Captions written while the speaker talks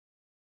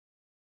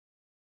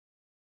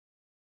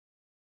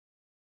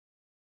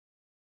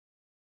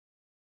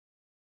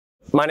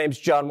My name's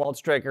John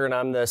Waldstreicher, and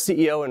I'm the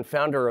CEO and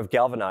founder of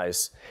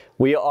Galvanize.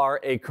 We are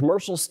a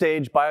commercial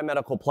stage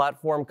biomedical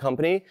platform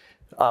company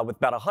with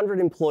about 100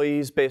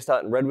 employees based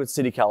out in Redwood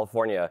City,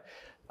 California.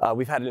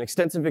 We've had an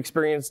extensive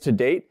experience to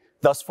date.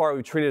 Thus far,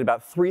 we've treated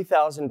about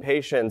 3,000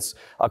 patients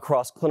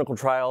across clinical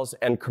trials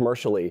and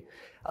commercially.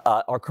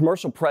 Our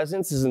commercial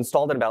presence is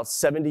installed in about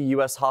 70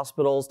 US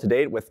hospitals to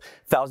date with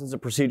thousands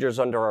of procedures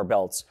under our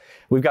belts.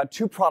 We've got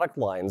two product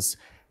lines.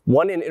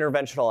 One in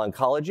interventional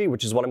oncology,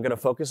 which is what I'm going to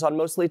focus on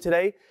mostly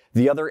today.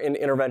 The other in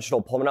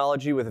interventional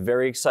pulmonology with a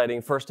very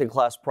exciting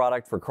first-in-class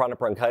product for chronic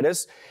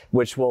bronchitis,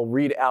 which will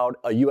read out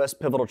a US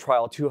pivotal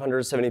trial,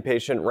 270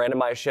 patient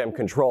randomized sham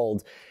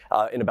controlled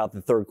in about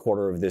the third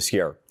quarter of this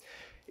year.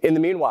 In the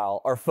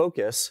meanwhile, our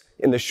focus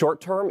in the short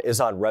term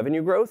is on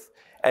revenue growth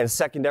and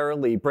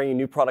secondarily bringing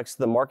new products to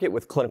the market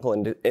with clinical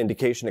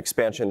indication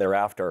expansion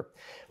thereafter.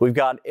 We've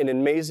got an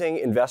amazing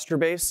investor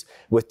base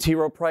with T.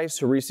 Rowe Price,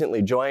 who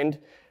recently joined,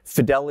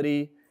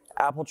 Fidelity,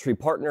 Apple Tree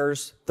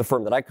Partners, the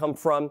firm that I come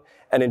from,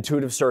 and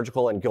Intuitive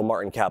Surgical and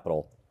Gilmartin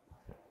Capital.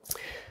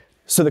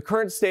 So the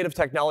current state of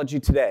technology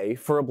today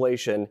for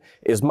ablation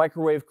is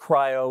microwave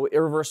cryo,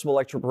 irreversible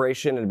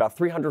electroporation, and about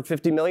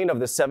 350 million of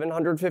the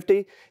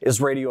 750 is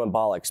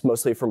radioembolics,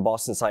 mostly from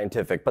Boston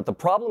Scientific. But the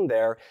problem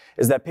there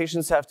is that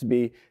patients have to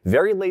be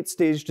very late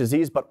stage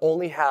disease, but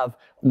only have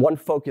one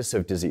focus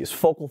of disease,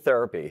 focal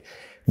therapy.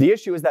 The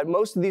issue is that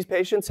most of these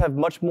patients have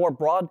much more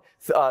broad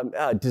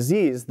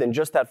disease than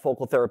just that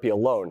focal therapy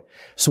alone.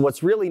 So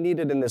what's really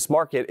needed in this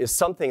market is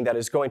something that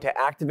is going to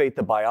activate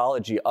the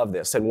biology of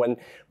this. And when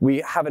we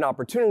have an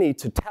opportunity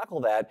to tackle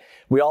that,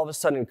 we all of a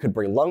sudden could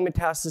bring lung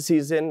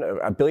metastases in,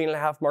 $1.5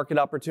 billion market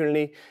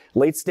opportunity,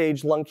 late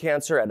stage lung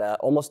cancer at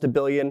almost $1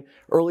 billion,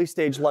 early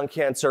stage lung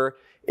cancer,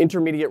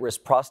 intermediate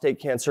risk prostate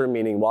cancer,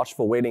 meaning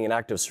watchful waiting and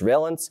active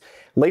surveillance,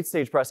 late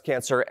stage breast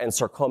cancer, and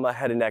sarcoma,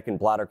 head and neck, and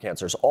bladder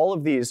cancers. All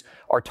of these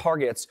are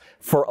targets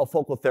for a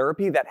focal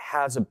therapy that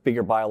has a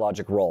bigger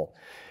biologic role.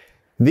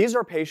 These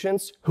are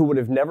patients who would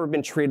have never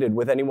been treated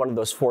with any one of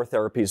those four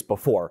therapies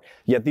before,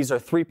 yet these are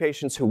three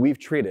patients who we've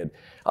treated.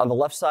 On the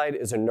left side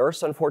is a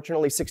nurse,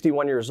 unfortunately,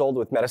 61 years old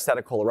with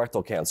metastatic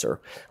colorectal cancer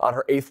on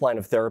her 8th line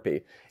of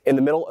therapy. In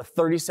the middle, a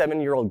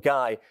 37-year-old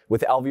guy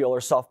with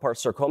alveolar soft part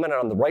sarcoma, and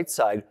on the right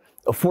side,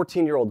 a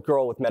 14-year-old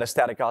girl with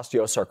metastatic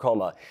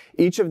osteosarcoma.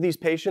 Each of these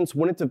patients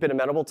wouldn't have been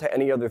amenable to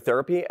any other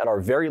therapy at our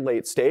very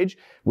late stage.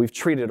 We've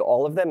treated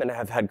all of them and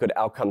have had good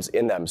outcomes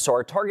in them. So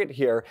our target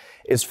here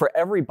is for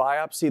every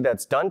biopsy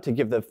that's done to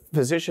give the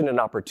physician an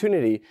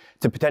opportunity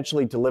to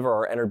potentially deliver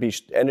our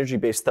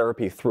energy-based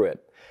therapy through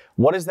it.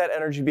 What is that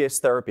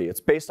energy-based therapy?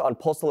 It's based on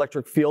pulsed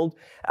electric field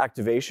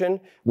activation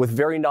with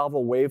very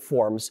novel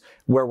waveforms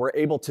where we're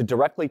able to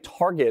directly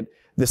target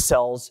the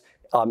cells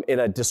in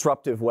a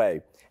disruptive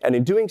way. And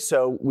in doing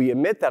so, we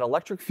emit that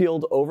electric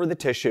field over the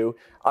tissue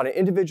on an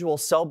individual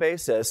cell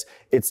basis.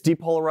 It's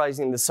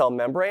depolarizing the cell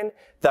membrane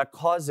that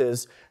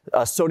causes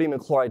sodium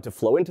and chloride to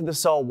flow into the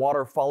cell.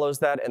 Water follows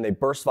that, and they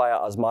burst via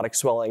osmotic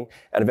swelling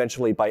and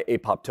eventually by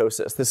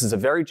apoptosis. This is a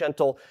very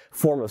gentle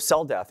form of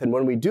cell death. And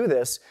when we do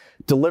this,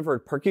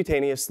 delivered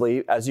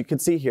percutaneously, as you can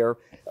see here,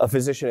 a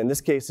physician in this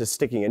case is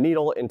sticking a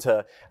needle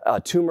into a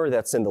tumor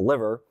that's in the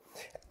liver.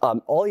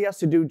 All he has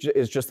to do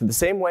is just the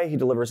same way he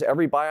delivers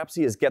every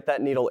biopsy is get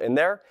that needle in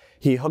there.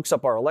 He hooks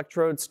up our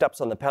electrode,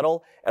 steps on the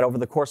pedal, and over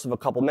the course of a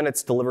couple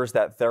minutes delivers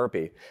that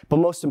therapy. But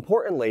most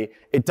importantly,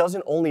 it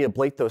doesn't only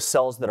ablate those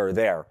cells that are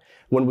there.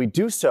 When we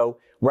do so,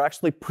 we're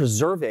actually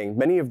preserving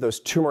many of those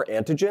tumor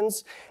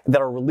antigens that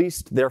are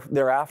released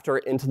thereafter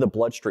into the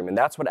bloodstream, and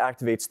that's what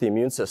activates the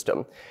immune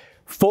system.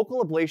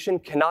 Focal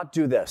ablation cannot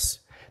do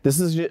this. This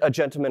is a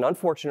gentleman,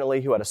 unfortunately,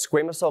 who had a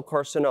squamous cell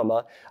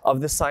carcinoma of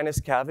the sinus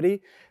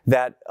cavity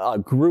that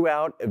grew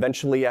out,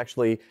 eventually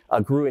actually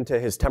grew into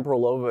his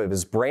temporal lobe of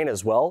his brain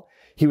as well.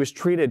 He was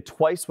treated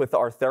twice with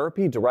our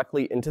therapy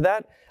directly into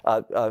that,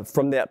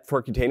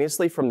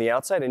 percutaneously from the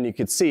outside, and you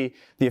could see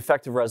the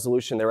effective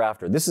resolution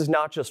thereafter. This is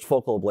not just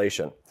focal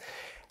ablation.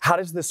 How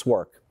does this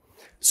work?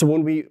 So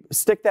when we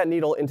stick that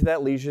needle into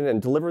that lesion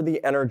and deliver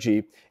the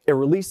energy, it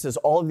releases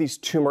all of these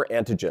tumor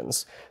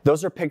antigens.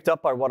 Those are picked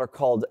up by what are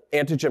called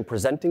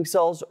antigen-presenting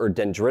cells or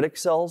dendritic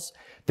cells.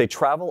 They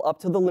travel up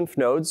to the lymph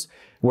nodes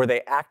where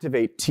they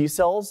activate T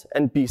cells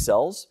and B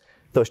cells.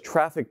 Those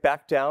traffic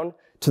back down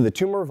to the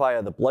tumor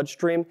via the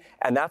bloodstream,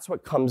 and that's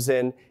what comes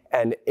in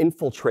and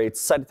infiltrates,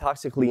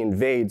 cytotoxically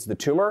invades the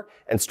tumor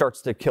and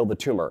starts to kill the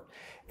tumor.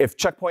 If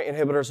checkpoint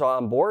inhibitors are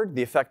on board,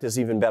 the effect is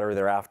even better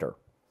thereafter.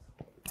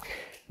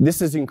 This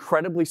is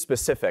incredibly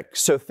specific.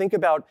 So think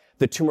about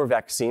the tumor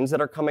vaccines that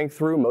are coming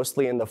through,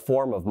 mostly in the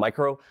form of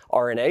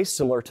microRNA,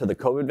 similar to the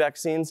COVID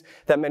vaccines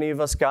that many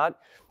of us got.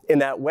 In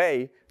that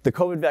way, the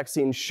COVID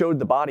vaccine showed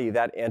the body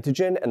that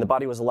antigen, and the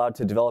body was allowed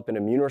to develop an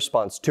immune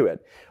response to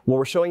it. What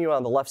we're showing you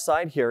on the left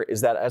side here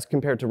is that as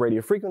compared to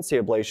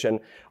radiofrequency ablation,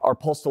 our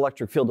pulsed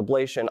electric field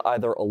ablation,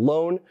 either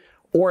alone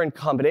or in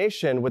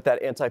combination with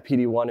that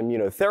anti-PD-1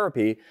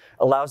 immunotherapy,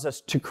 allows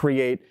us to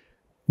create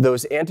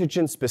those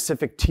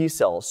antigen-specific T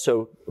cells,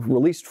 so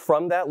released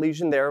from that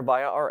lesion there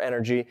via our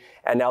energy,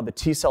 and now the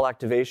T cell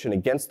activation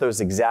against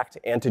those exact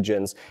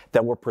antigens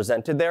that were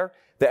presented there.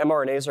 The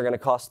mRNAs are going to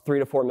cost $3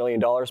 to $4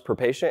 million per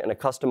patient in a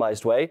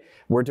customized way.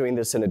 We're doing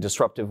this in a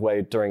disruptive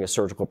way during a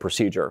surgical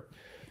procedure.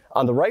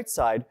 On the right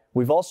side,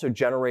 we've also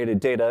generated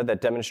data that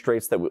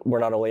demonstrates that we're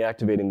not only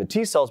activating the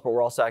T cells, but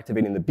we're also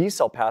activating the B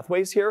cell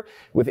pathways here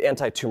with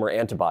anti-tumor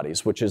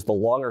antibodies, which is the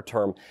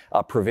longer-term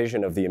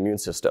provision of the immune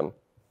system.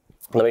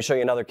 Let me show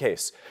you another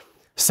case.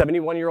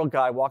 71-year-old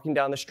guy walking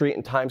down the street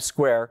in Times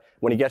Square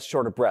when he gets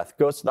short of breath,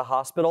 goes to the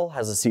hospital,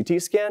 has a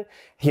CT scan,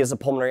 he has a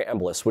pulmonary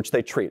embolus, which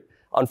they treat.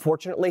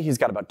 Unfortunately, he's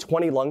got about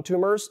 20 lung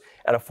tumors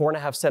and a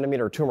 4.5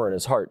 centimeter tumor in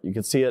his heart. You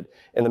can see it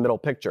in the middle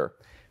picture.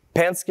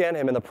 Pan scan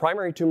him and the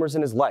primary tumor's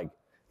in his leg.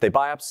 They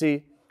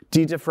biopsy,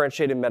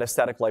 dedifferentiated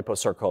metastatic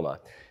liposarcoma.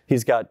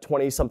 He's got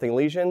 20-something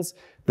lesions.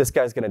 This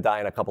guy's gonna die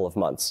in a couple of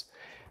months.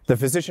 The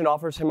physician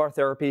offers him our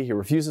therapy. He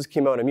refuses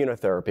chemo and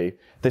immunotherapy.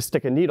 They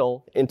stick a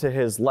needle into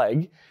his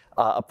leg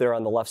up there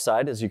on the left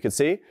side, as you can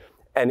see.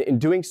 And in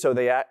doing so,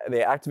 they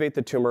activate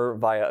the tumor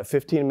via a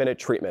 15-minute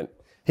treatment.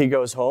 He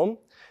goes home.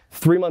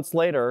 3 months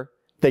later,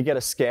 they get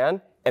a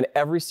scan, and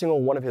every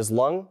single one of his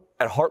lung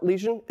and heart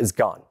lesion is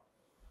gone.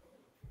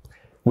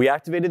 We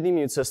activated the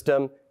immune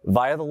system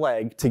via the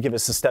leg to give a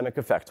systemic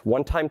effect.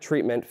 One-time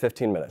treatment,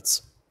 15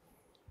 minutes.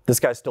 This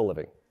guy's still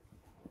living.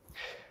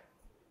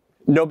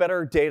 No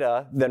better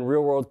data than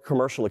real-world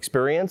commercial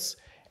experience.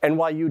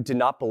 NYU did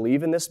not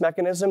believe in this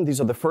mechanism. These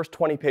are the first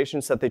 20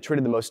 patients that they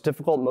treated, the most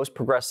difficult, most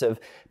progressive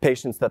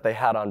patients that they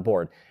had on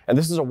board. And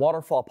this is a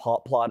waterfall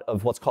plot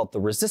of what's called the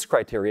RECIST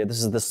criteria.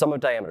 This is the sum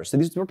of diameters. So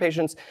these were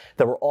patients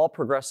that were all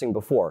progressing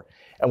before.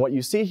 And what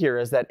you see here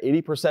is that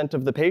 80%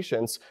 of the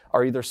patients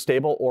are either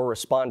stable or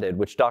responded,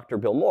 which Dr.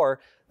 Bill Moore,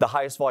 the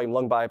highest volume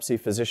lung biopsy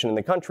physician in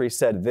the country,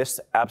 said this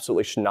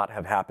absolutely should not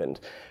have happened.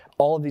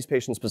 All of these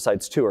patients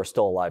besides 2 are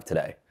still alive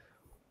today.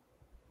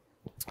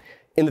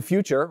 In the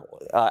future,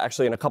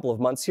 actually in a couple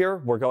of months here,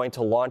 we're going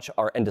to launch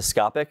our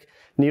endoscopic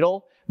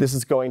needle. This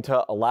is going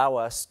to allow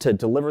us to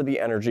deliver the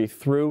energy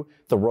through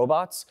the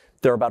robots.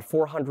 There are about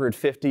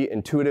 450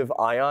 Intuitive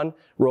Ion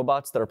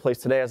robots that are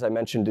placed today. As I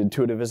mentioned,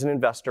 Intuitive is an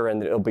investor,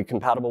 and it'll be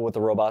compatible with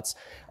the robots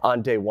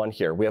on day 1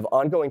 here. We have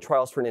ongoing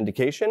trials for an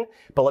indication,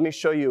 but let me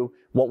show you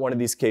what one of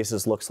these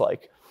cases looks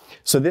like.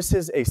 So this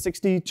is a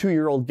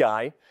 62-year-old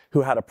guy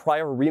who had a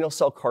prior renal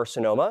cell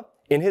carcinoma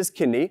in his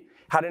kidney,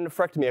 had an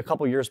nephrectomy a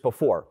couple years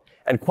before.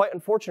 And quite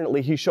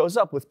unfortunately, he shows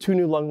up with 2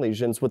 new lung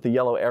lesions with the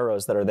yellow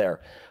arrows that are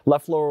there.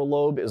 Left lower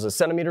lobe is a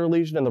centimeter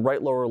lesion, and the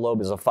right lower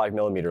lobe is a 5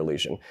 millimeter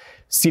lesion.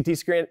 CT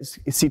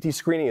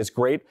screening is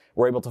great.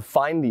 We're able to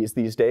find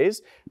these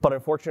days, but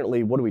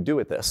unfortunately, what do we do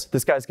with this?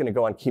 This guy's gonna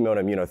go on chemo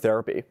and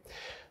immunotherapy.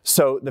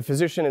 So the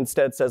physician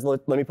instead says,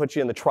 let me put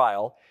you in the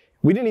trial.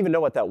 We didn't even know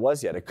what that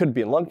was yet. It could have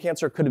been lung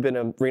cancer, could have been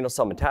a renal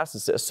cell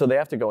metastasis, so they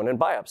have to go in and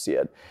biopsy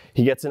it.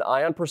 He gets an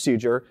ion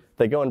procedure.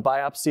 They go and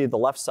biopsy the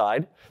left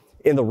side.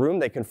 In the room,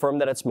 they confirm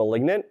that it's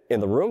malignant. In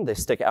the room, they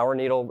stick our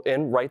needle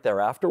in right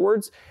there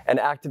afterwards and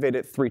activate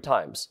it 3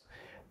 times.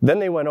 Then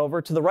they went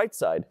over to the right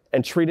side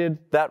and treated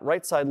that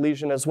right side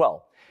lesion as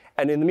well.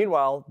 And in the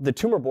meanwhile, the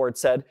tumor board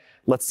said,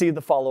 let's see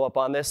the follow-up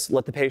on this,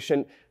 let the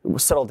patient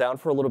settle down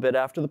for a little bit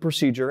after the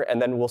procedure,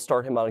 and then we'll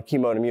start him on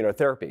chemo and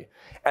immunotherapy.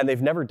 And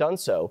they've never done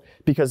so,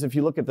 because if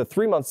you look at the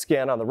 3-month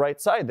scan on the right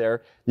side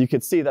there, you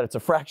can see that it's a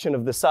fraction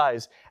of the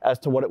size as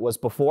to what it was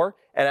before,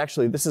 and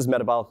actually this is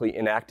metabolically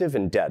inactive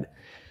and dead.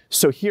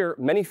 So here,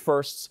 many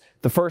firsts.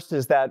 The first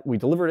is that we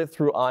delivered it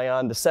through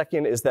ion. The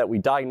second is that we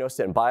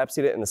diagnosed it and biopsied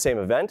it in the same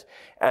event.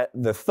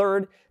 The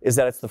third is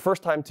that it's the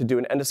first time to do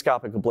an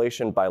endoscopic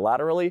ablation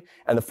bilaterally.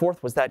 And the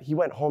fourth was that he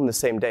went home the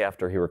same day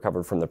after he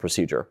recovered from the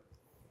procedure.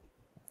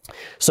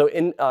 So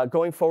in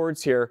going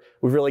forwards here,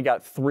 we've really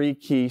got 3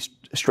 key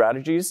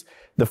strategies.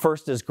 The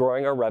first is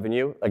growing our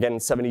revenue, again,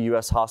 70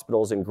 US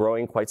hospitals and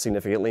growing quite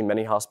significantly,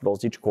 many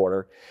hospitals each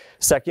quarter.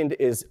 Second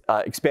is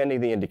expanding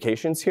the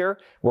indications here,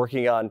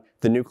 working on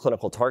the new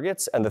clinical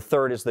targets. And the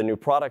third is the new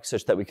products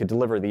such that we could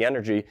deliver the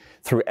energy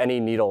through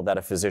any needle that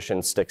a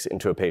physician sticks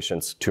into a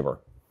patient's tumor.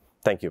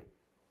 Thank you.